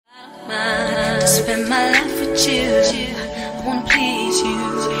Spend my life with you. I wanna please you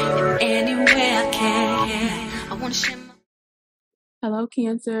any way I can. I wanna share my... Hello,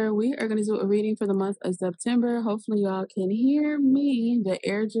 Cancer. We are going to do a reading for the month of September. Hopefully, y'all can hear me. The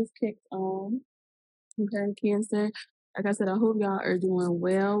air just kicked on. Okay, Cancer. Like I said, I hope y'all are doing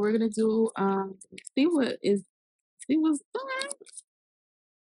well. We're going to do, see what's going.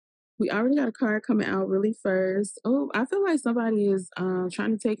 We already got a card coming out really first. Oh, I feel like somebody is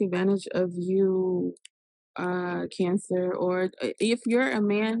trying to take advantage of you, Cancer, or if you're a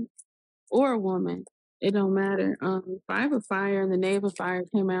man or a woman, it don't matter. Five of Fire and the Knave of Fire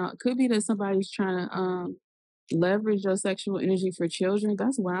came out. It could be that somebody's trying to leverage your sexual energy for children.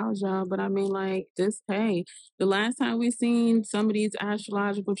 That's wild, y'all. But I mean, like this, hey, the last time we seen some of these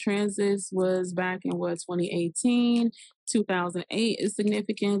astrological transits was back in 2018, 2008 is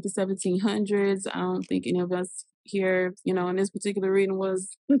significant, the 1700s. I don't think any of us here, in this particular reading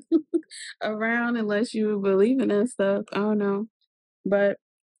was around unless you believe in that stuff. I don't know. But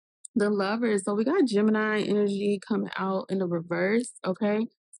the Lovers, so we got Gemini energy coming out in the reverse. Okay,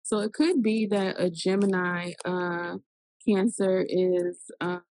 so it could be that a Gemini Cancer is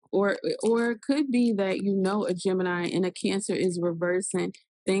or it could be that a Gemini and a Cancer is reversing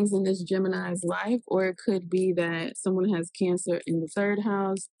things in this Gemini's life, or it could be that someone has Cancer in the third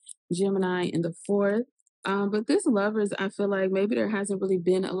house, Gemini in the fourth. But this Lovers, I feel like maybe there hasn't really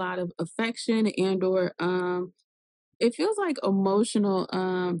been a lot of affection and or it feels like emotional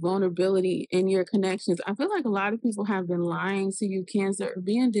vulnerability in your connections. I feel like a lot of people have been lying to you, Cancer, or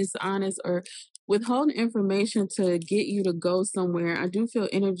being dishonest or withholding information to get you to go somewhere. I do feel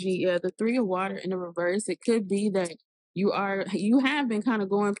energy. Yeah, the Three of Water in the reverse. It could be that you have been kind of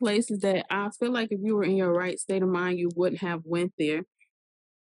going places that I feel like if you were in your right state of mind, you wouldn't have went there.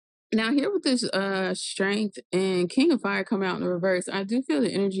 Now here with this Strength and King of Fire come out in the reverse, I do feel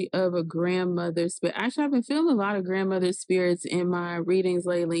the energy of a grandmother spirit. Actually, I've been feeling a lot of grandmother spirits in my readings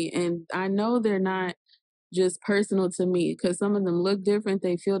lately, and I know they're not just personal to me because some of them look different,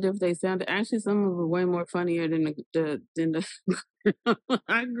 they feel different, they sound. Actually, some of them are way more funnier than the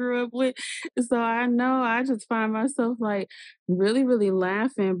I grew up with. So I know I just find myself like really, really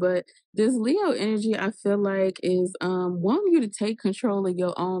laughing. But this Leo energy, I feel like is wanting you to take control of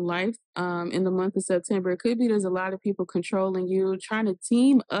your own life in the month of September. It could be there's a lot of people controlling you, trying to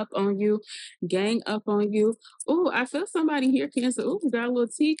team up on you, gang up on you. Oh, I feel somebody here, Cancer. Oh, we got a little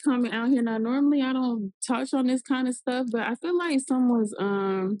tea coming out here. Now, normally I don't touch on this kind of stuff, but I feel like someone's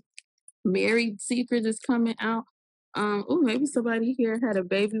married secret is coming out. Maybe somebody here had a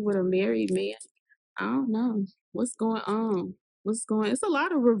baby with a married man. I don't know what's going on. It's a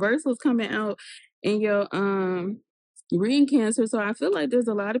lot of reversals coming out in your reading, Cancer. So I feel like there's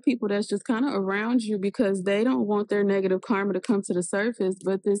a lot of people that's just kind of around you because they don't want their negative karma to come to the surface.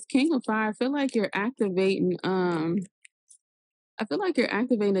 But this King of Fire, I feel like you're activating a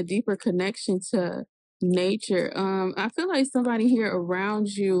deeper connection to nature. I feel like somebody here around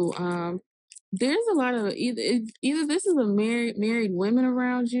you, there's a lot of either this is a married women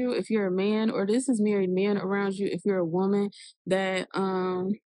around you if you're a man, or this is married men around you if you're a woman, that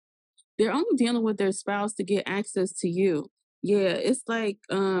they're only dealing with their spouse to get access to you. Yeah, it's like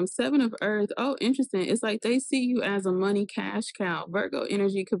Seven of Earth. Oh, interesting. It's like they see you as a money cash cow. Virgo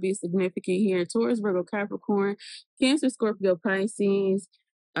energy could be significant here. Taurus, Virgo, Capricorn, Cancer, Scorpio, Pisces.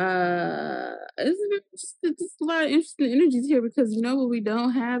 It's just a lot of interesting energies here because what we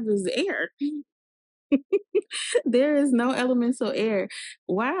don't have is air. There is no elemental air.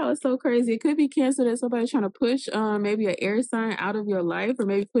 Wow, it's so crazy. It could be Cancer that somebody's trying to push maybe an air sign out of your life, or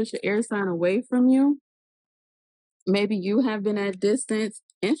maybe push an air sign away from you. Maybe you have been at distance.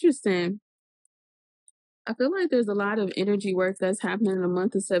 Interesting. I feel like there's a lot of energy work that's happening in the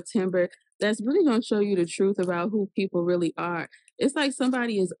month of September that's really going to show you the truth about who people really are. It's like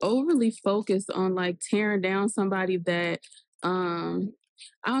somebody is overly focused on like tearing down somebody that I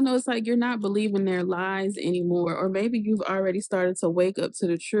don't know, it's like you're not believing their lies anymore, or maybe you've already started to wake up to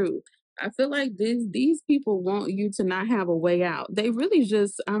the truth. I feel like these people want you to not have a way out. They really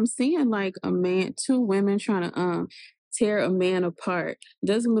I'm seeing like two women trying to tear a man apart. It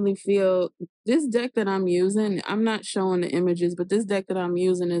doesn't really feel, this deck that I'm using, I'm not showing the images, but this deck that I'm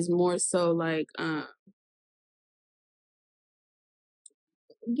using is more so like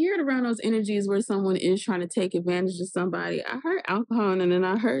geared around those energies where someone is trying to take advantage of somebody. I heard alcohol and then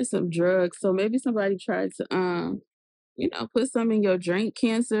I heard some drugs. So maybe somebody tried to put some in your drink,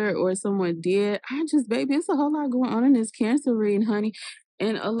 Cancer, or someone did. Baby, it's a whole lot going on in this Cancer reading, honey.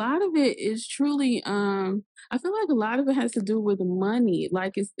 And a lot of it is truly, I feel like a lot of it has to do with money.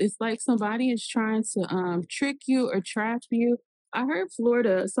 Like it's like somebody is trying to trick you or trap you I heard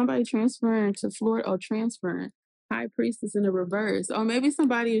Florida, somebody transferring to Florida or transferring. High priestess in the reverse. Or maybe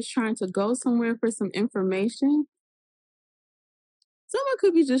somebody is trying to go somewhere for some information. Someone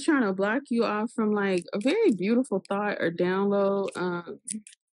could be just trying to block you off from like a very beautiful thought or download.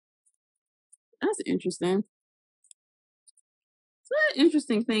 That's interesting. Some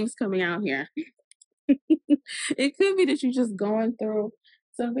interesting things coming out here. It could be that you're just going through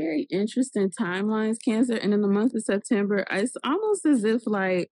some very interesting timelines, Cancer. And in the month of September, it's almost as if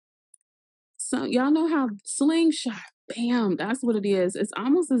like, so y'all know how slingshot, bam, that's what it is. It's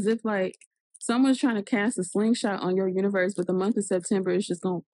almost as if like someone's trying to cast a slingshot on your universe, but the month of September is just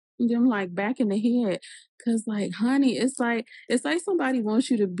going them like back in the head. Cause like, honey, it's like somebody wants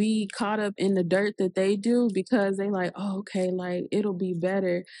you to be caught up in the dirt that they do because they like, oh, okay, like it'll be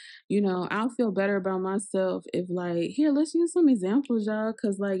better. You know, I'll feel better about myself if like, here, let's use some examples, y'all.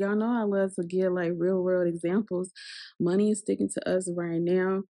 Cause like, y'all know I love to give like real world examples. Money is sticking to us right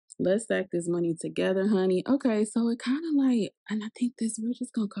now. Let's stack this money together, honey. Okay, so it kind of like, and I think this, we're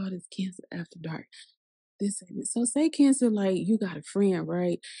just gonna call this Cancer After Dark. This segment. So say Cancer, like you got a friend,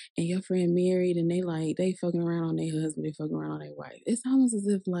 right? And your friend married and they fucking around on their husband, they fucking around on their wife. It's almost as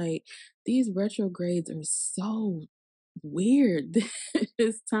if like these retrogrades are so weird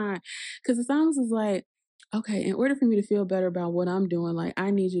this time. Cause it's almost as like, okay, in order for me to feel better about what I'm doing, like I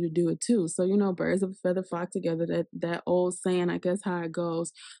need you to do it too. So, you know, birds of a feather flock together, that old saying, I guess how it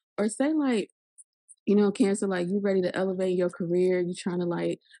goes. Or say like, you know, Cancer, like you ready to elevate your career, you trying to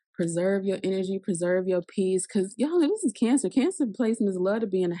like preserve your energy, preserve your peace. Cause y'all, this is Cancer. Cancer placements love to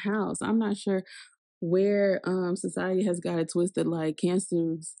be in the house. I'm not sure where society has got it twisted. Like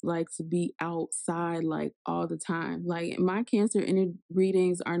Cancers like to be outside like all the time. Like my Cancer inner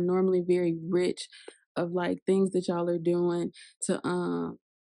readings are normally very rich of like things that y'all are doing to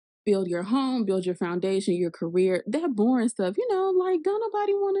build your home, build your foundation, your career, that boring stuff. You know, like don't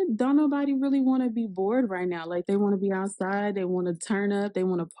nobody really want to be bored right now. Like they want to be outside, they want to turn up, they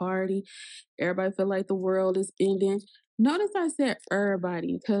want to party. Everybody feel like the world is ending. Notice I said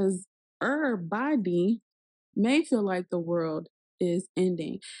everybody, because everybody may feel like the world is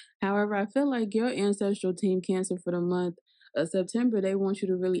ending. However, I feel like your ancestral team, Cancer, for the month of September, they want you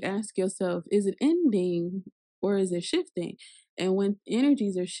to really ask yourself, is it ending or is it shifting? And when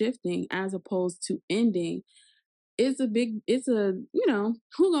energies are shifting as opposed to ending, you know,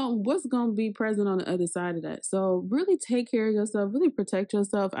 what's gonna be present on the other side of that. So really take care of yourself, really protect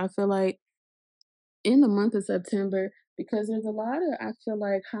yourself. I feel like in the month of September, because there's a lot of, I feel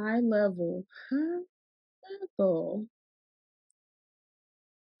like high level,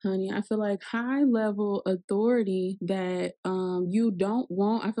 honey, I feel like high level authority that you don't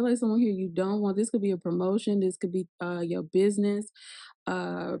want. I feel like someone here you don't want. This could be a promotion, this could be your business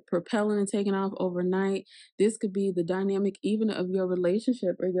propelling and taking off overnight. This could be the dynamic even of your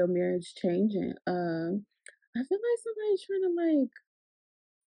relationship or your marriage changing. I feel like somebody's trying to like,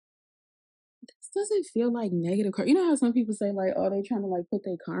 this doesn't feel like negative karma. You know how some people say like, oh, they trying to like put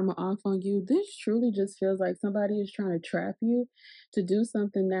their karma off on you. This truly just feels like somebody is trying to trap you to do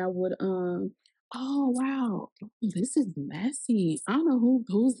something that would oh wow, this is messy. I don't know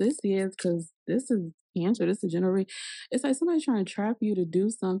whose this is, because this is Cancer, this is generally, it's like somebody trying to trap you to do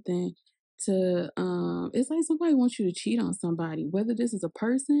something to it's like somebody wants you to cheat on somebody, whether this is a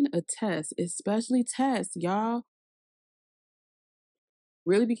person, a test, especially tests, y'all.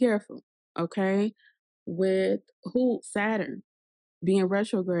 Really be careful, okay? With Saturn being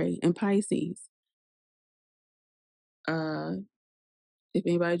retrograde in Pisces. If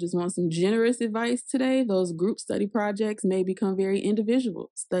anybody just wants some generous advice today, those group study projects may become very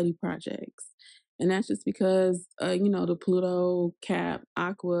individual study projects. And that's just because, you know, the Pluto, Cap,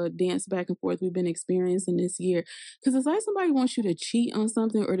 Aqua dance back and forth we've been experiencing this year. Because it's like somebody wants you to cheat on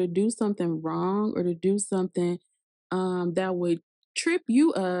something or to do something wrong or to do something that would trip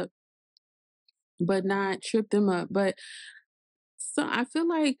you up, but not trip them up. But so I feel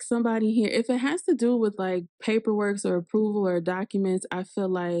like somebody here, if it has to do with like paperwork or approval or documents, I feel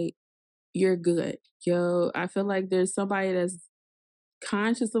like you're good. I feel like there's somebody that's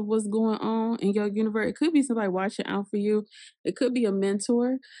conscious of what's going on in your universe. It could be somebody watching out for you. It could be a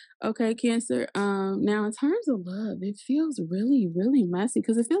mentor. Okay, Cancer. Now in terms of love, it feels really, really messy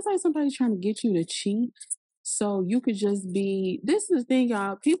because it feels like somebody's trying to get you to cheat. So you could just be, this is the thing,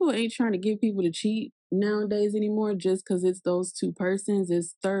 y'all. People ain't trying to get people to cheat nowadays anymore just because it's those two persons.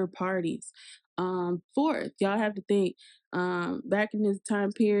 It's third parties. Fourth, y'all have to think, back in this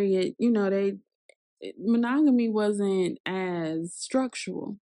time period, you know, monogamy wasn't as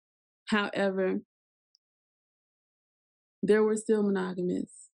structural. However, there were still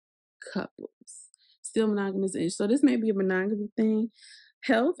monogamous couples. still monogamous. So this may be a monogamy thing.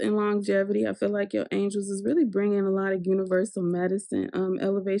 Health and longevity. I feel like your angels is really bringing a lot of universal medicine,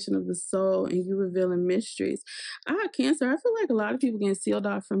 elevation of the soul, and you revealing mysteries. Cancer. I feel like a lot of people getting sealed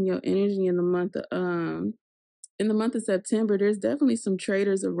off from your energy in the month of September. There's definitely some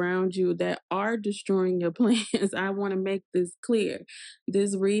traitors around you that are destroying your plans. I want to make this clear.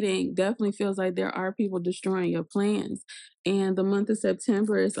 This reading definitely feels like there are people destroying your plans. And the month of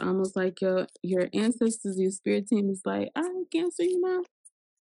September is almost like your ancestors, your spirit team is like, all right, Cancer,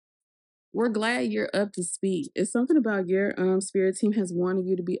 we're glad you're up to speed. It's something about your spirit team has wanted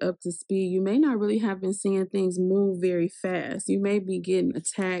you to be up to speed. You may not really have been seeing things move very fast. You may be getting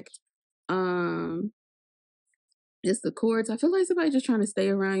attacked. It's the courts. I feel like somebody just trying to stay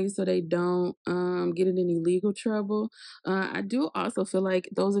around you so they don't get in any legal trouble. I do also feel like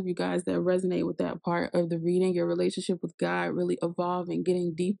those of you guys that resonate with that part of the reading, your relationship with God really evolving,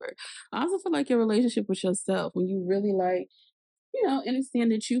 getting deeper. I also feel like your relationship with yourself, when you really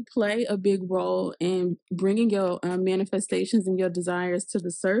understand that you play a big role in bringing your manifestations and your desires to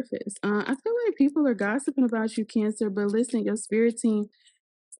the surface. I feel like people are gossiping about you, Cancer, but listen, your spirit team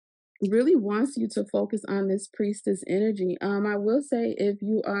really wants you to focus on this priestess energy. I will say, if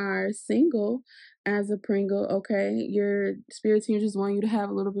you are single as a Pringle, okay, your spirit team just want you to have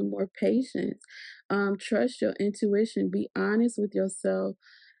a little bit more patience. Trust your intuition. Be honest with yourself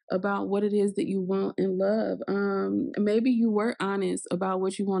about what it is that you want in love. Maybe you were honest about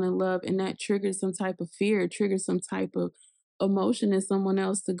what you want in love, and that triggered some type of fear, triggered some type of emotion in someone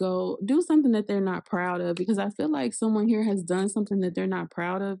else to go do something that they're not proud of. Because I feel like someone here has done something that they're not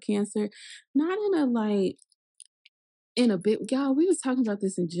proud of, Cancer. Not in a big, y'all, we was talking about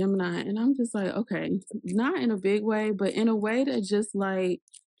this in Gemini, and I'm just like, okay, not in a big way, but in a way that just like,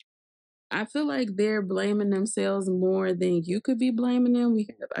 I feel like they're blaming themselves more than you could be blaming them. We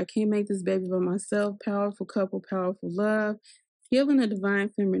have I Can't Make This Baby by Myself, Powerful Couple, Powerful Love, Healing the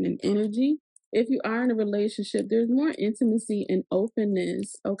Divine Feminine Energy. If you are in a relationship, there's more intimacy and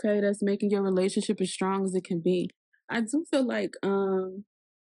openness, okay, that's making your relationship as strong as it can be. I do feel like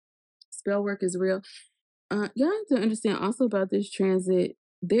spell work is real. Y'all have to understand also about this transit,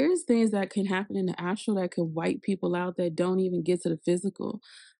 there's things that can happen in the astral that could wipe people out that don't even get to the physical.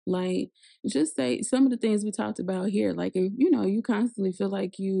 Like, just say some of the things we talked about here. Like, if you constantly feel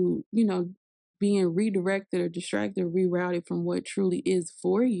like being redirected or distracted or rerouted from what truly is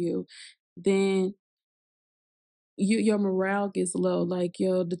for you, then your morale gets low, like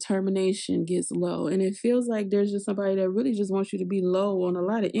your determination gets low, and it feels like there's just somebody that really just wants you to be low on a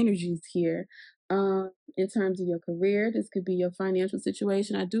lot of energies here. In terms of your career, this could be your financial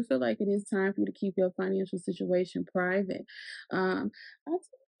situation. I do feel like it is time for you to keep your financial situation private. I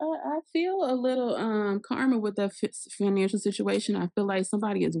I feel a little karma with that financial situation. I feel like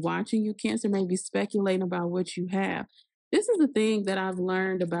somebody is watching you, Cancer, maybe speculating about what you have. This is the thing that I've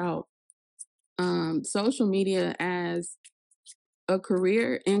learned about social media as a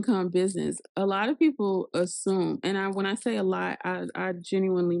career income business. A lot of people assume, and when I say a lot, I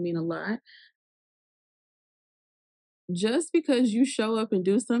genuinely mean a lot. Just because you show up and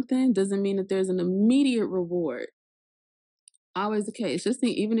do something doesn't mean that there's an immediate reward. Always the case. Just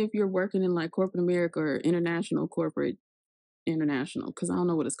think, even if you're working in like corporate America or international, because I don't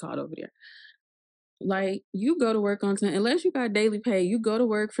know what it's called over there. Like, you go to work on time, unless you got daily pay, you go to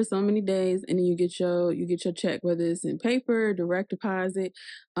work for so many days and then you get your check, whether it's in paper, direct deposit.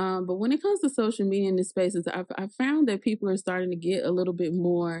 But when it comes to social media in this spaces, I found that people are starting to get a little bit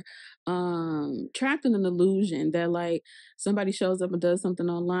more trapped in an illusion that like somebody shows up and does something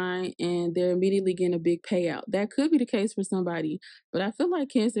online and they're immediately getting a big payout. That could be the case for somebody, but I feel like,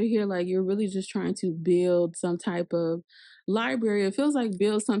 Cancer, here, like, you're really just trying to build some type of library. It feels like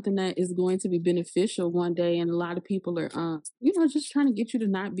build something that is going to be beneficial one day, and a lot of people are just trying to get you to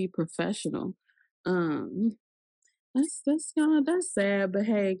not be professional. That's sad, but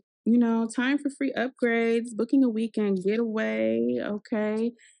hey, time for free upgrades, booking a weekend getaway.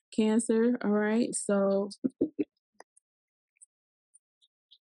 Okay, Cancer. All right, so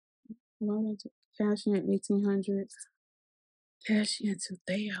cash in 1800, cash in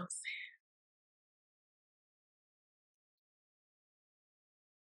 2000.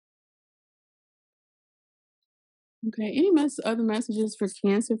 Okay, any other messages for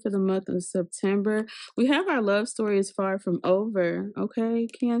Cancer for the month of September? We have our love story is far from over. Okay,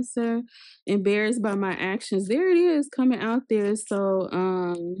 Cancer, embarrassed by my actions. There it is, coming out there. So,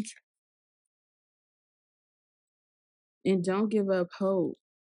 and don't give up hope.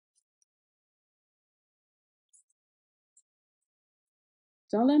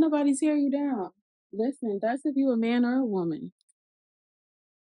 Don't let nobody tear you down. Listen, that's if you a man or a woman.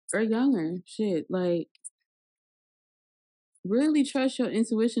 or younger. Shit, like, really trust your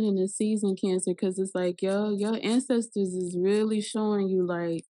intuition in this season, Cancer, because it's like, yo, your ancestors is really showing you,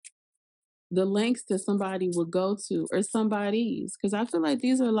 like, the lengths that somebody would go to, or somebody's, because I feel like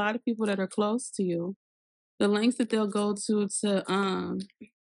these are a lot of people that are close to you. The lengths that they'll go to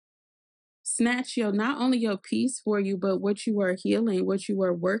snatch not only your peace for you, but what you are healing, what you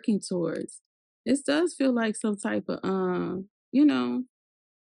are working towards. This does feel like some type of you know,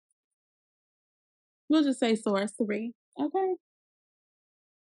 we'll just say sorcery. Okay.